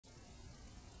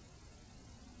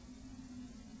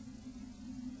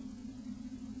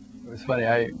was funny.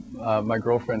 My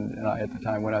girlfriend and I at the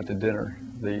time went out to dinner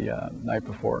the night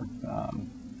before,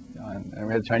 and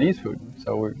we had Chinese food.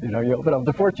 So you open up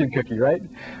the fortune cookie, right?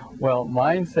 Well,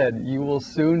 mine said, "You will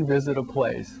soon visit a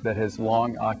place that has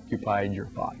long occupied your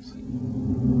thoughts."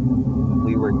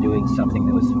 We were doing something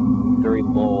that was very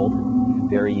bold,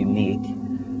 very unique,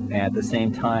 and at the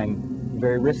same time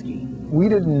very risky. We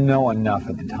didn't know enough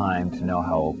at the time to know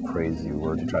how crazy we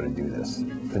were to try to do this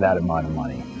for that amount of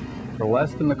money. For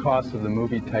less than the cost of the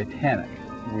movie Titanic,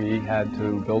 we had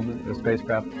to build a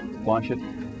spacecraft, launch it,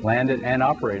 land it, and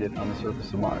operate it on the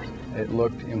surface of Mars. It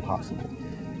looked impossible.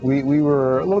 We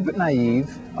were a little bit naive,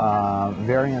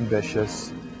 very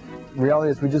ambitious. The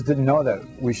reality is we just didn't know that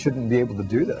we shouldn't be able to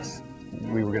do this.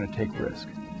 We were going to take risk.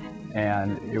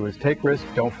 And it was take risk,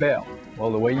 don't fail. Well,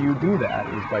 the way you do that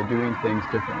is by doing things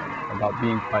differently,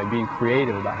 by being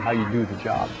creative about how you do the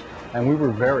job. And we were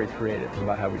very creative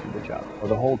about how we did the job. Well,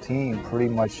 the whole team pretty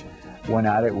much went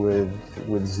at it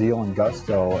with zeal and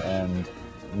gusto and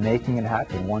making it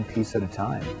happen one piece at a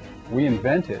time. We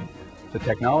invented the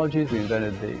technologies, we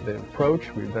invented the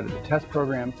approach, we invented the test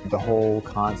program. The whole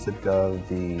concept of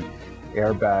the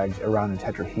airbags around the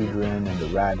tetrahedron and the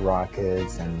rad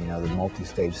rockets and the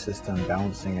multi-stage system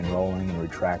bouncing and rolling and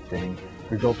retracting.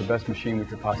 We built the best machine we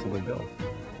could possibly build.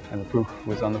 And the proof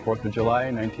was on the 4th of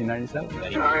July,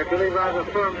 1997. I believe I have a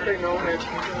firm signal.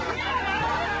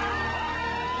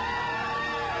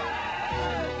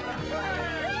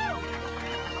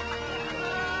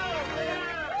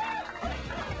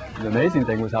 The amazing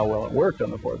thing was how well it worked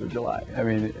on the 4th of July. I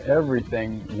mean,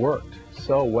 everything worked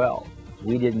so well.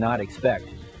 We did not expect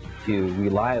to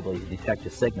reliably detect a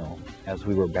signal as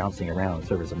we were bouncing around the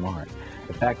surface of Mars.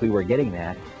 The fact we were getting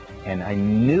that, and I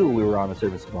knew we were on the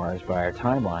surface of Mars by our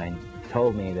timeline,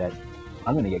 told me that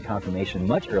I'm going to get confirmation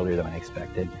much earlier than I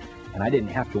expected, and I didn't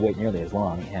have to wait nearly as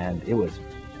long, and it was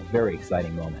a very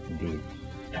exciting moment indeed.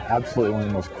 Absolutely one of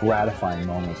the most gratifying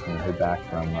moments when we heard back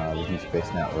from the Deep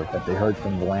Space Network, that they heard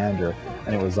from the lander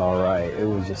and it was all right. It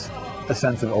was just a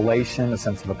sense of elation, a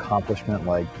sense of accomplishment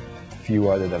like few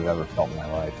other that I've ever felt in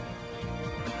my life.